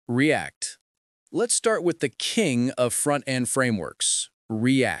React. Let's start with the king of front-end frameworks,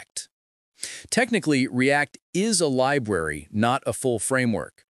 React. Technically, React is a library, not a full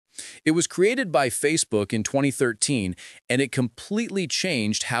framework. It was created by Facebook in 2013, and it completely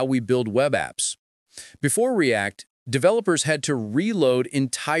changed how we build web apps. Before React, developers had to reload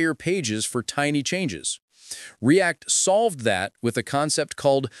entire pages for tiny changes. React solved that with a concept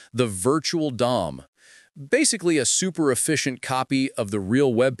called the virtual DOM, basically a super efficient copy of the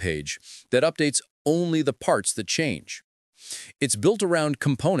real web page that updates only the parts that change. It's built around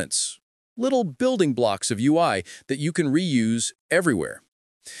components, little building blocks of UI that you can reuse everywhere.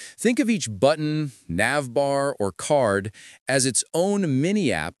 Think of each button, navbar, or card as its own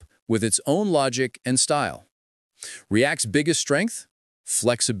mini-app with its own logic and style. React's biggest strength?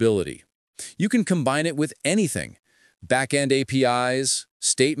 Flexibility. You can combine it with anything. Back-end APIs,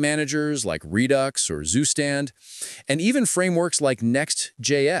 state managers like Redux or Zoostand, and even frameworks like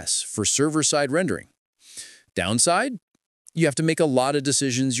Next.js for server-side rendering. Downside? You have to make a lot of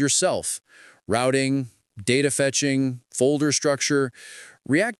decisions yourself. Routing, data fetching, folder structure.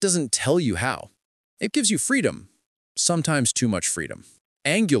 React doesn't tell you how. It gives you freedom, sometimes too much freedom.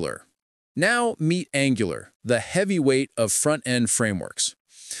 Angular. Now meet Angular, the heavyweight of front-end frameworks.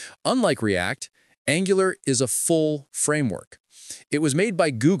 Unlike React, Angular is a full framework. It was made by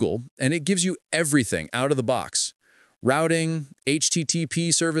Google, and it gives you everything out of the box. Routing,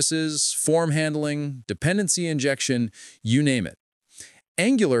 HTTP services, form handling, dependency injection, you name it.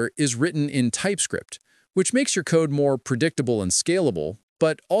 Angular is written in TypeScript, which makes your code more predictable and scalable,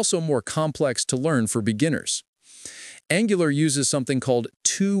 but also more complex to learn for beginners. Angular uses something called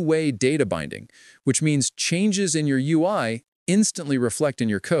two-way data binding, which means changes in your UI instantly reflect in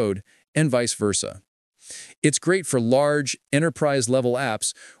your code, and vice versa. It's great for large, enterprise-level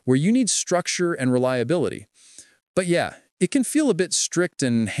apps where you need structure and reliability. But yeah, it can feel a bit strict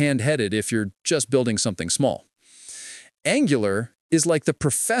and hand-headed if you're just building something small. Angular is like the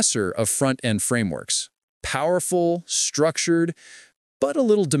professor of front-end frameworks. Powerful, structured, but a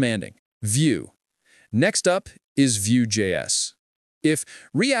little demanding. Vue. Next up is Vue.js. If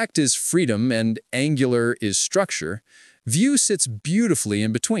React is freedom and Angular is structure, Vue sits beautifully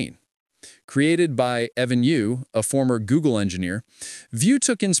in between. Created by Evan You, a former Google engineer, Vue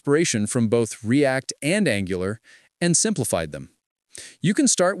took inspiration from both React and Angular and simplified them. You can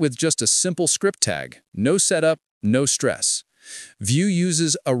start with just a simple script tag, no setup, no stress. Vue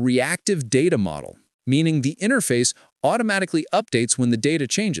uses a reactive data model, meaning the interface automatically updates when the data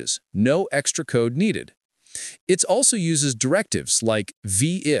changes, no extra code needed. It also uses directives like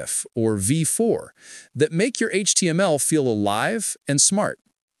v-if or v-for that make your HTML feel alive and smart.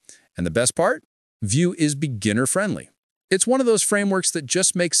 And the best part? Vue is beginner-friendly. It's one of those frameworks that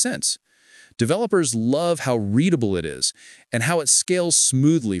just makes sense. Developers love how readable it is and how it scales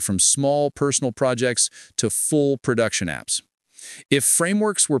smoothly from small personal projects to full production apps. If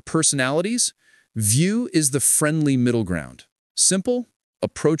frameworks were personalities, Vue is the friendly middle ground. Simple,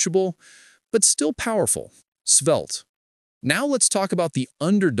 approachable, but still powerful. Svelte. Now let's talk about the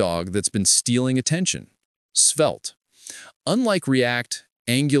underdog that's been stealing attention. Svelte. Unlike React,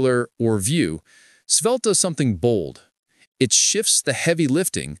 Angular, or Vue, Svelte does something bold. It shifts the heavy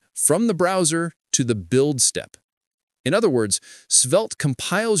lifting from the browser to the build step. In other words, Svelte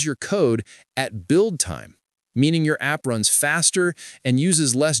compiles your code at build time, meaning your app runs faster and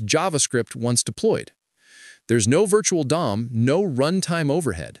uses less JavaScript once deployed. There's no virtual DOM, no runtime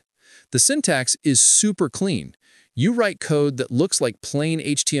overhead. The syntax is super clean. You write code that looks like plain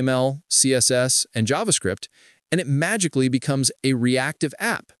HTML, CSS, and JavaScript, and it magically becomes a reactive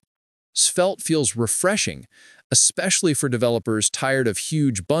app. Svelte feels refreshing, especially for developers tired of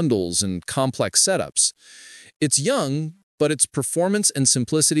huge bundles and complex setups. It's young, but its performance and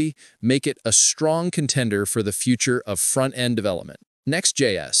simplicity make it a strong contender for the future of front-end development.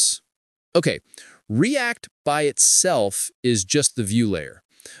 Next.js. Okay, React by itself is just the Vue layer,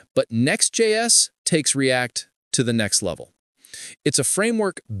 but Next.js takes React to the next level. It's a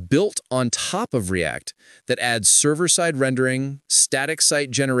framework built on top of React that adds server-side rendering, static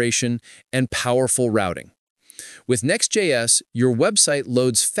site generation, and powerful routing. With Next.js, your website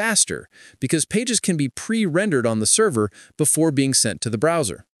loads faster because pages can be pre-rendered on the server before being sent to the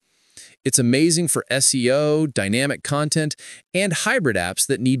browser. It's amazing for SEO, dynamic content, and hybrid apps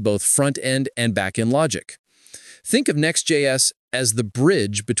that need both front-end and back-end logic. Think of Next.js as the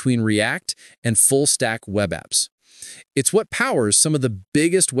bridge between React and full-stack web apps. It's what powers some of the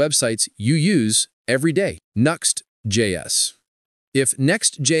biggest websites you use every day. Nuxt.js. If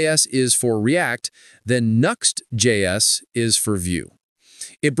Next.js is for React, then Nuxt.js is for Vue.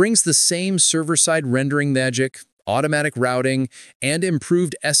 It brings the same server-side rendering magic, automatic routing, and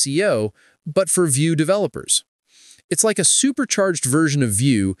improved SEO, but for Vue developers. It's like a supercharged version of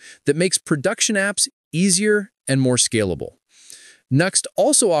Vue that makes production apps easier and more scalable. Nuxt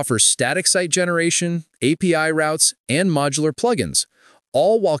also offers static site generation, API routes, and modular plugins,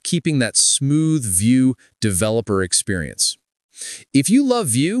 all while keeping that smooth Vue developer experience. If you love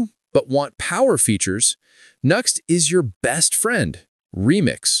Vue but want power features, Nuxt is your best friend,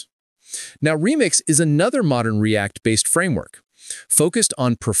 Remix. Now, Remix is another modern React-based framework, focused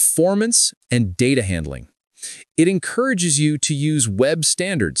on performance and data handling. It encourages you to use web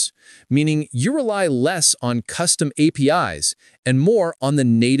standards, meaning you rely less on custom APIs and more on the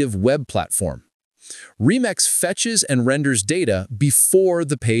native web platform. Remix fetches and renders data before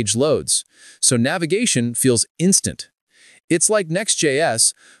the page loads, so navigation feels instant. It's like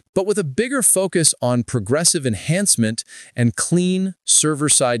Next.js, but with a bigger focus on progressive enhancement and clean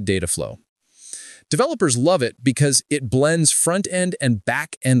server-side data flow. Developers love it because it blends front-end and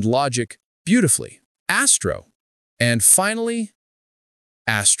back-end logic beautifully. Astro. And finally,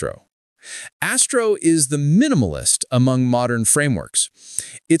 Astro. Astro is the minimalist among modern frameworks.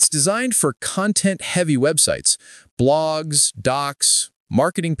 It's designed for content-heavy websites, blogs, docs,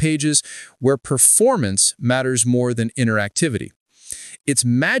 marketing pages, where performance matters more than interactivity. Its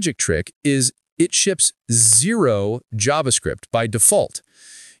magic trick is it ships 0 JavaScript by default.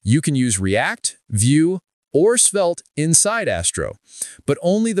 You can use React, Vue, or Svelte inside Astro, but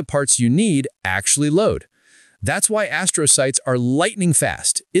only the parts you need actually load. That's why Astro sites are lightning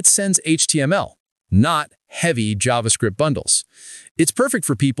fast. It sends HTML, not heavy JavaScript bundles. It's perfect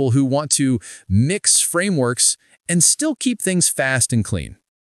for people who want to mix frameworks and still keep things fast and clean.